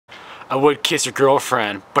I would kiss your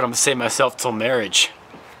girlfriend, but I'm gonna save myself till marriage.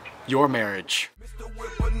 Your marriage.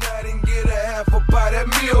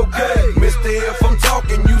 If I'm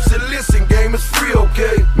talking, you should listen, game is free,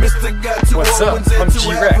 okay? Mr. got two What's up? ones and I'm two G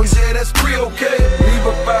half ones, Rex. yeah, that's free, okay? Leave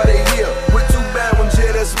up out of here with two bad ones,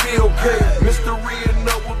 yeah, that's me, okay? Mr. Rhea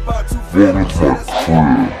know about two bad ones, yeah, that's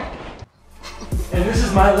me. And this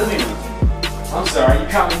is my living room. I'm sorry, you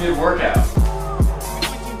caught me mid-workout.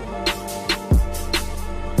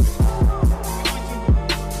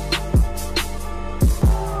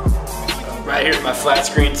 Right here's my flat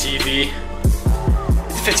screen TV.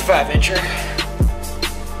 It's a 55-incher,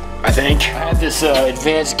 I think. I have this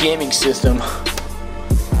advanced gaming system,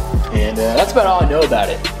 and that's about all I know about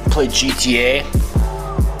it. I play GTA,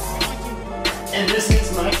 and this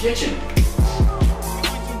is my kitchen.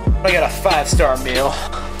 I got a 5-star meal.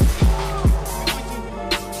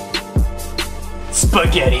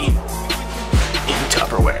 Spaghetti in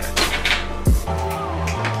Tupperware.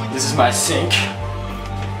 This is my sink.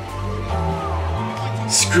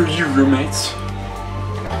 Screw you, roommates.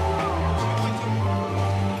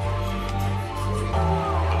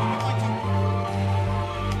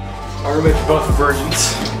 Our roommates are both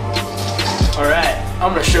virgins. Alright,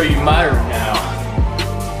 I'm gonna show you my room now.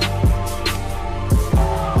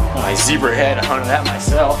 My zebra head, I hunted that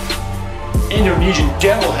myself. Indonesian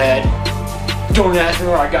devil head. Don't ask me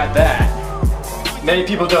where I got that. Many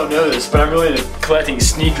people don't know this, but I'm really into collecting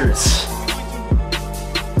sneakers.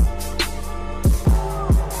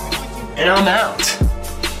 And I'm out.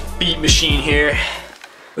 Beat machine here.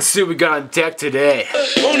 Let's see what we got on deck today.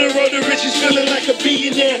 On the road to riches, feeling like a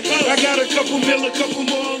billionaire. I got a couple mil, a couple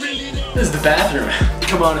more, really. This is the bathroom.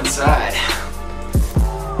 Come on inside.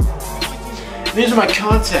 These are my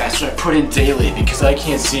contacts that I put in daily because I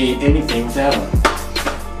can't see anything without them.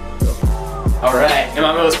 Alright, and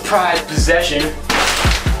my most prized possession,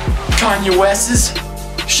 Kanye West's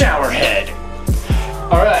shower head.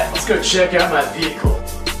 Alright, let's go check out my vehicle.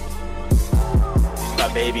 These are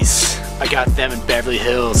my babies. I got them in Beverly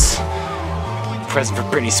Hills. Present for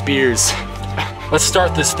Britney Spears. Let's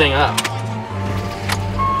start this thing up.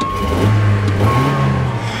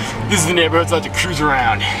 This is the neighborhoods I like to cruise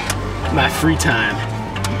around. My free time.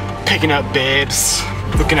 Picking up babes,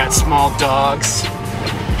 looking at small dogs,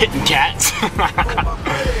 hitting cats.